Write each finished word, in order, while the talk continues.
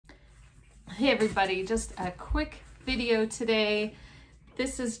Hey everybody, just a quick video today.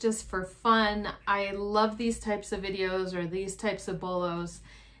 This is just for fun. I love these types of videos or these types of BOLOs.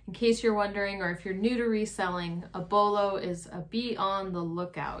 In case you're wondering, or if you're new to reselling, a BOLO is a be on the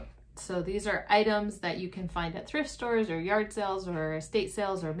lookout. So these are items that you can find at thrift stores or yard sales or estate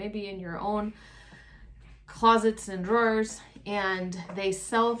sales or maybe in your own closets and drawers, and they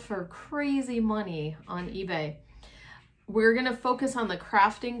sell for crazy money on eBay. We're going to focus on the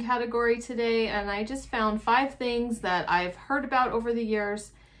crafting category today, and I just found 5 things that I've heard about over the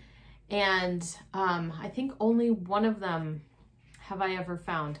years, and I think only one of them have I ever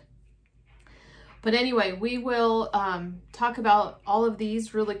found. But anyway, we will talk about all of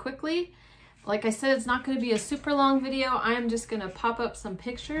these really quickly. Like I said, it's not going to be a super long video. I'm just going to pop up some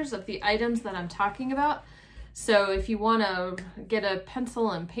pictures of the items that I'm talking about. So if you want to get a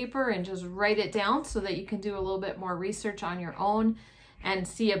pencil and paper and just write it down so that you can do a little bit more research on your own and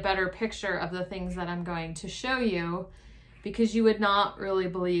see a better picture of the things that I'm going to show you, because you would not really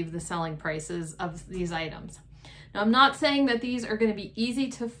believe the selling prices of these items. Now, I'm not saying that these are going to be easy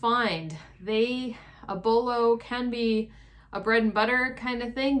to find. A BOLO can be a bread and butter kind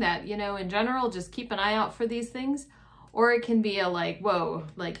of thing that, you know, in general, just keep an eye out for these things. Or it can be a like, whoa,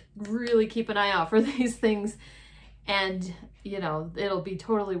 like really keep an eye out for these things. And, you know, it'll be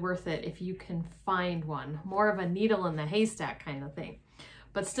totally worth it if you can find one. More of a needle in the haystack kind of thing,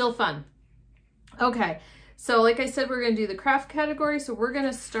 but still fun. Okay, so like I said, we're going to do the craft category. So we're going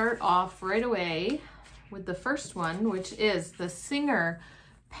to start off right away with the first one, which is the Singer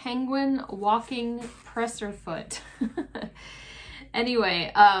Penguin Walking Presser Foot. Anyway,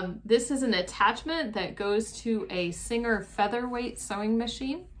 this is an attachment that goes to a Singer featherweight sewing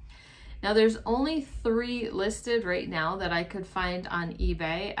machine. Now there's only 3 listed right now that I could find on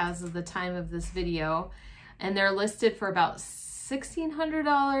eBay as of the time of this video. And they're listed for about $1,600,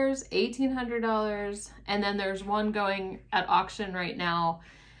 $1,800. And then there's one going at auction right now.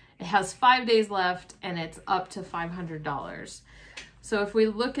 It has 5 days left and it's up to $500. So if we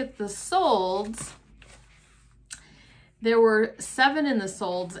look at the solds, there were 7 in the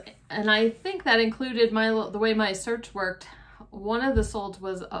solds, and I think that included the way my search worked. One of the solds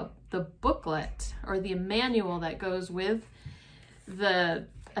was the booklet or the manual that goes with the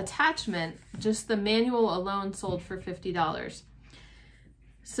attachment. Just the manual alone sold for $50.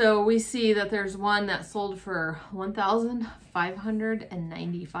 So we see that there's one that sold for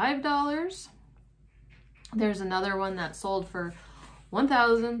 $1,595. There's another one that sold for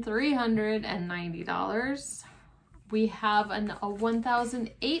 $1,390. We have a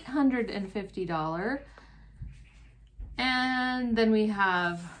 $1,850, and then we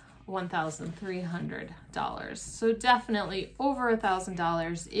have $1,300. So definitely over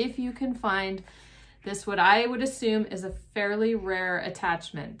 $1,000 if you can find this, what I would assume is a fairly rare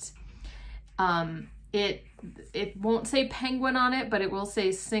attachment. It won't say penguin on it, but it will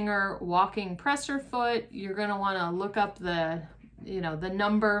say Singer Walking Presser Foot. You're going to want to look up the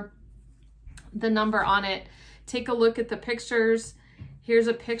number on it. Take a look at the pictures. Here's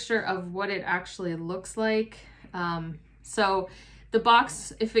a picture of what it actually looks like. So the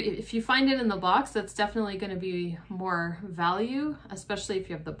box, if you find it in the box, that's definitely going to be more value, especially if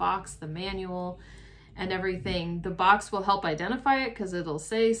you have the box, the manual, and everything. The box will help identify it because it'll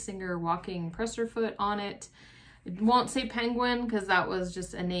say Singer Walking Presser Foot on it. It won't say penguin because that was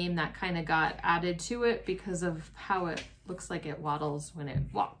just a name that kind of got added to it because of how it looks like it waddles when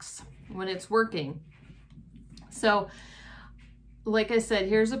it walks, when it's working. So like I said,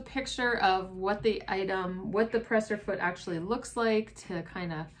 here's a picture of what the presser foot actually looks like to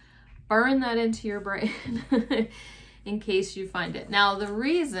kind of burn that into your brain in case you find it. Now, the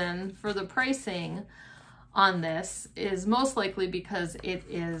reason for the pricing on this is most likely because it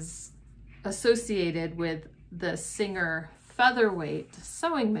is associated with the Singer featherweight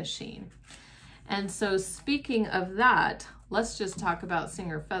sewing machine. And so speaking of that, let's just talk about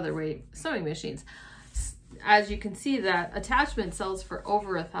Singer featherweight sewing machines. As you can see, that attachment sells for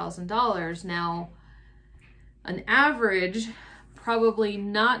over $1,000. Now, an average, probably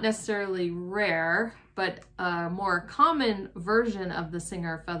not necessarily rare, but a more common version of the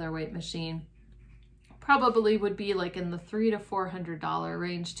Singer featherweight machine probably would be like in the $300 to $400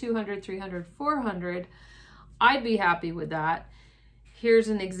 range, $200, $300, $400. I'd be happy with that. Here's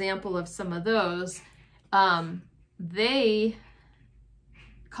an example of some of those. They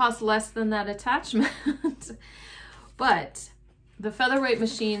cost less than that attachment. But the featherweight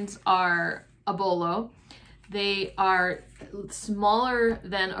machines are a BOLO. They are smaller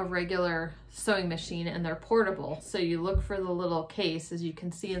than a regular sewing machine and they're portable. So you look for the little case, as you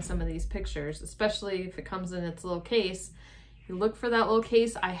can see in some of these pictures, especially if it comes in its little case. You look for that little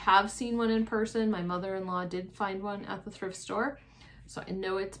case. I have seen one in person. My mother-in-law did find one at the thrift store, so I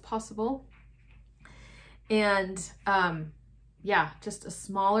know it's possible. And yeah, just a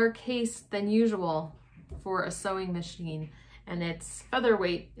smaller case than usual for a sewing machine. And it's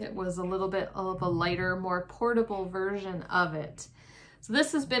featherweight. It was a little bit of a lighter, more portable version of it. So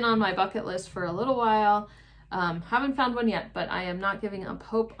this has been on my bucket list for a little while. Haven't found one yet, but I am not giving up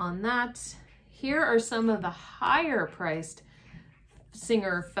hope on that. Here are some of the higher priced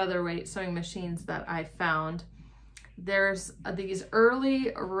Singer featherweight sewing machines that I found. There's these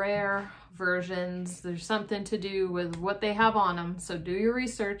early rare versions. There's something to do with what they have on them, so do your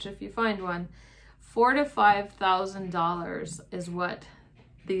research if you find one. $4,000 to $5,000 is what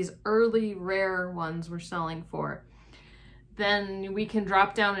these early rare ones were selling for. Then we can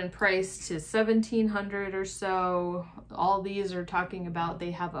drop down in price to $1,700 or so. All these are talking about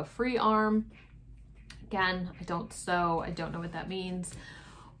they have a free arm. Again, I don't sew, I don't know what that means,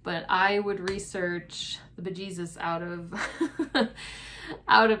 but I would research the bejesus out of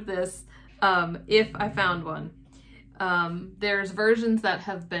out of this if I found one. There's versions that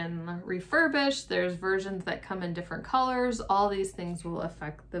have been refurbished, there's versions that come in different colors. All these things will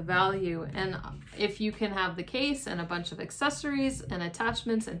affect the value. And if you can have the case and a bunch of accessories and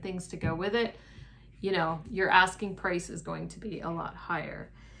attachments and things to go with it, you know, your asking price is going to be a lot higher.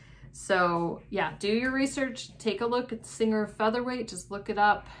 So yeah, do your research, take a look at Singer featherweight, just look it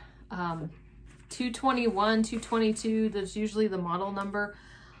up. 221, 222, that's usually the model number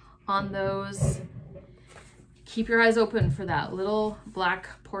on those. Keep your eyes open for that little black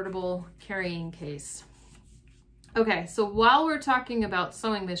portable carrying case. Okay, so while we're talking about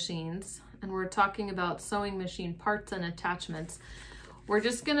sewing machines and we're talking about sewing machine parts and attachments, we're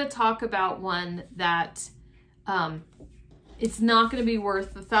just gonna talk about one that it's not going to be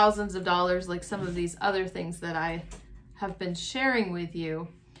worth the thousands of dollars like some of these other things that I have been sharing with you.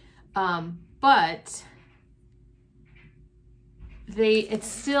 But it's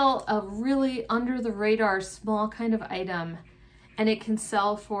still a really under the radar small kind of item, and it can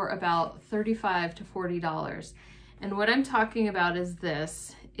sell for about $35 to $40. And what I'm talking about is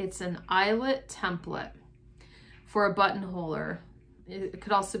this. It's an eyelet template for a buttonholer. It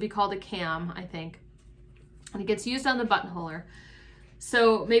could also be called a cam, I think. And it gets used on the buttonholer.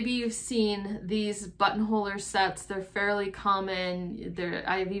 So maybe you've seen these buttonholer sets. They're fairly common.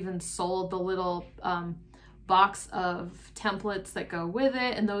 I've even sold the little box of templates that go with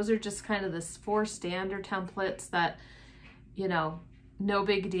it. And those are just kind of the 4 standard templates that, you know, no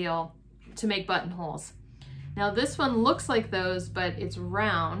big deal to make buttonholes. Now this one looks like those, but it's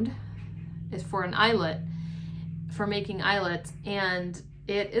round. It's for an eyelet, for making eyelets. And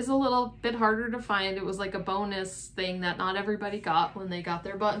it is a little bit harder to find. It was like a bonus thing that not everybody got when they got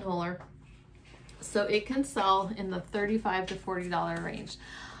their buttonholer. So it can sell in the $35 to $40 range.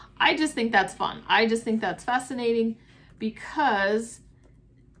 I just think that's fun. I just think that's fascinating because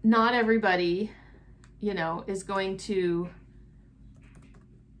not everybody, you know, is going to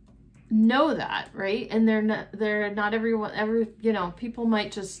know that, right? And they're not everyone, you know, people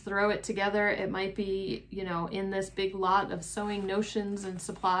might just throw it together. It might be, you know, in this big lot of sewing notions and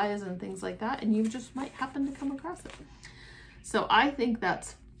supplies and things like that, and you just might happen to come across it. So I think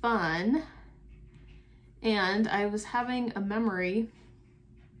that's fun. And I was having a memory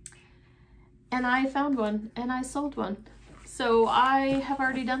and I found one and I sold one. So I have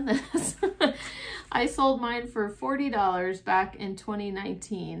already done this. I sold mine for $40 back in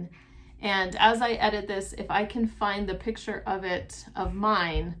 2019. And as I edit this, if I can find the picture of it, of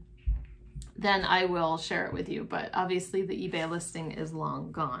mine, then I will share it with you. But obviously the eBay listing is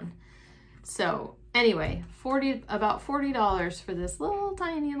long gone. So anyway, about $40 for this little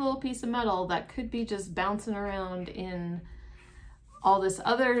tiny little piece of metal that could be just bouncing around in all this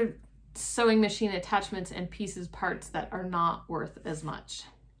other sewing machine attachments and pieces, parts that are not worth as much.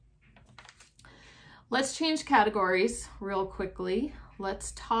 Let's change categories real quickly.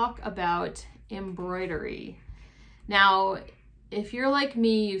 Let's talk about embroidery. Now, if you're like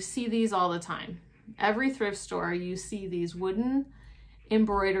me, you see these all the time. Every thrift store, you see these wooden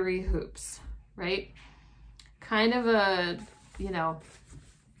embroidery hoops, right? Kind of a, you know,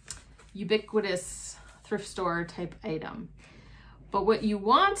 ubiquitous thrift store type item. But what you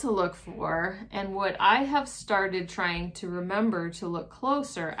want to look for, and what I have started trying to remember to look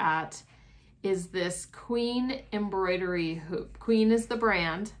closer at, is this Queen embroidery hoop. Queen is the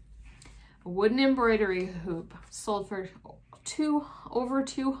brand. A wooden embroidery hoop sold for over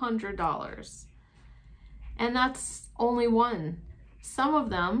 $200. And that's only one. Some of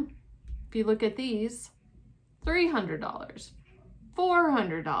them, if you look at these, $300,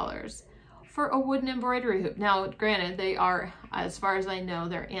 $400, for a wooden embroidery hoop. Now, granted, they are, as far as I know,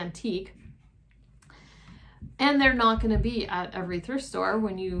 they're antique. And they're not going to be at every thrift store.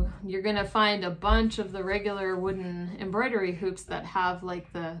 When you're going to find a bunch of the regular wooden embroidery hoops that have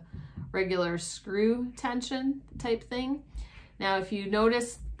like the regular screw tension type thing. Now, if you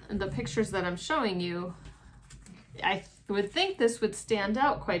notice the pictures that I'm showing you, I would think this would stand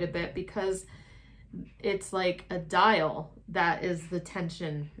out quite a bit because it's like a dial that is the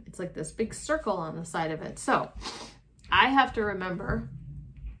tension. It's like this big circle on the side of it. So I have to remember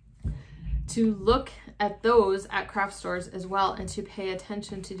to look at those at craft stores as well, and to pay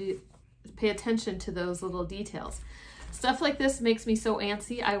attention to those little details. Stuff like this makes me so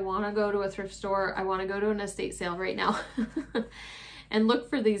antsy. I want to go to a thrift store. I want to go to an estate sale right now and look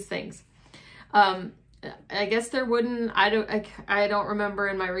for these things. I guess they're wooden. I don't remember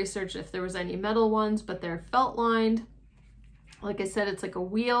in my research if there was any metal ones, but they're felt lined. Like I said, it's like a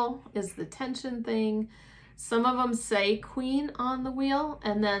wheel is the tension thing. Some of them say Queen on the wheel,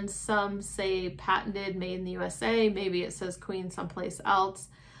 and then some say patented, made in the USA. Maybe it says Queen someplace else.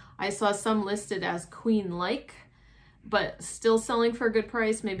 I saw some listed as Queen-like, but still selling for a good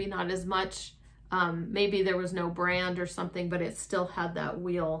price, maybe not as much. Maybe there was no brand or something, but it still had that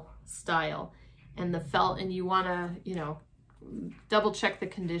wheel style and the felt, and you want to, you know, double check the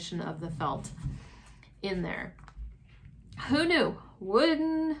condition of the felt in there. Who knew?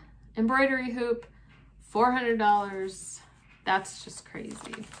 Wooden embroidery hoop, $400. That's just crazy.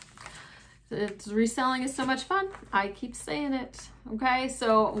 Reselling is so much fun. I keep saying it. Okay,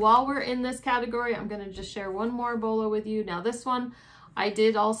 so while we're in this category, I'm going to just share one more bolo with you. Now this one I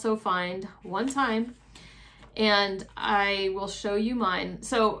did also find one time, and I will show you mine.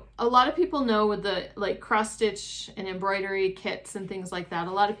 So a lot of people know with the like cross stitch and embroidery kits and things like that,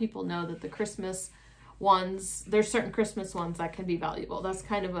 a lot of people know that the Christmas ones, there's certain Christmas ones that can be valuable. That's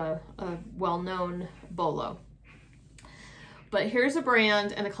kind of a well-known bolo. But here's a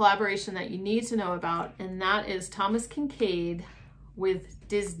brand and a collaboration that you need to know about, and that is Thomas Kincaid with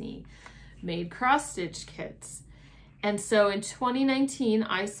Disney made cross-stitch kits. And so in 2019,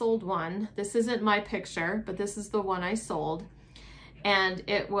 I sold one. This isn't my picture, but this is the one I sold. And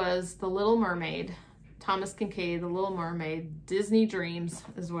it was The Little Mermaid, Thomas Kincaid, The Little Mermaid, Disney Dreams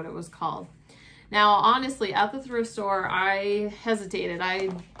is what it was called. Now, honestly, at the thrift store, I hesitated. I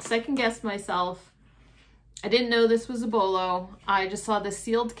second-guessed myself. I didn't know this was a bolo. I just saw the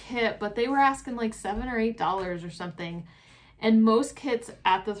sealed kit, but they were asking like $7 or $8 or something. And most kits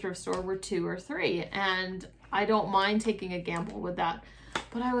at the thrift store were $2 or $3. And I don't mind taking a gamble with that.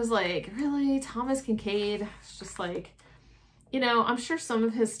 But I was like, really? Thomas Kincaid? It's just like, you know, I'm sure some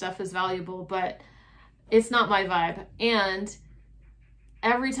of his stuff is valuable, but it's not my vibe. And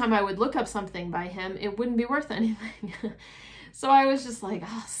every time I would look up something by him, it wouldn't be worth anything. So I was just like,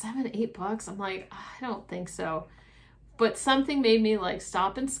 oh, $7, $8. I'm like, I don't think so. But something made me like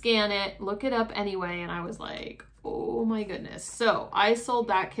stop and scan it, look it up anyway. And I was like, oh my goodness. So I sold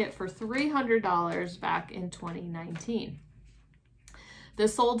that kit for $300 back in 2019. The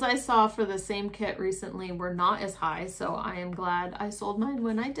solds I saw for the same kit recently were not as high. So I am glad I sold mine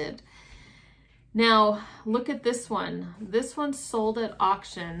when I did. Now, look at this one. This one sold at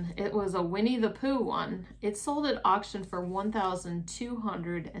auction. It was a Winnie the Pooh one. It sold at auction for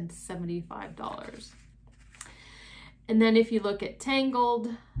 $1,275. And then if you look at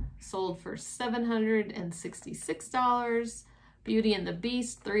Tangled, sold for $766. Beauty and the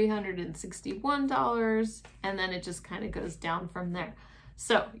Beast, $361. And then it just kind of goes down from there.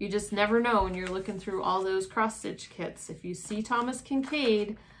 So you just never know when you're looking through all those cross-stitch kits. If you see Thomas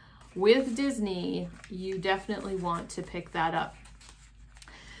Kincaid with Disney, you definitely want to pick that up.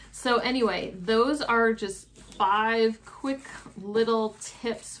 So anyway, those are just 5 quick little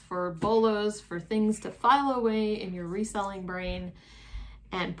tips for bolos, for things to file away in your reselling brain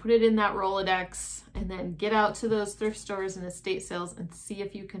and put it in that Rolodex, and then get out to those thrift stores and estate sales and see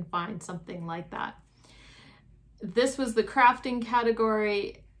if you can find something like that. This was the crafting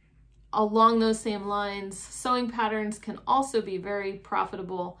category. Along those same lines, sewing patterns can also be very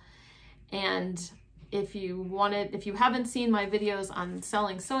profitable. And if you haven't seen my videos on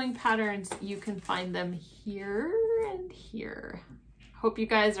selling sewing patterns, you can find them here and here. Hope you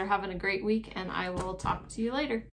guys are having a great week, and I will talk to you later.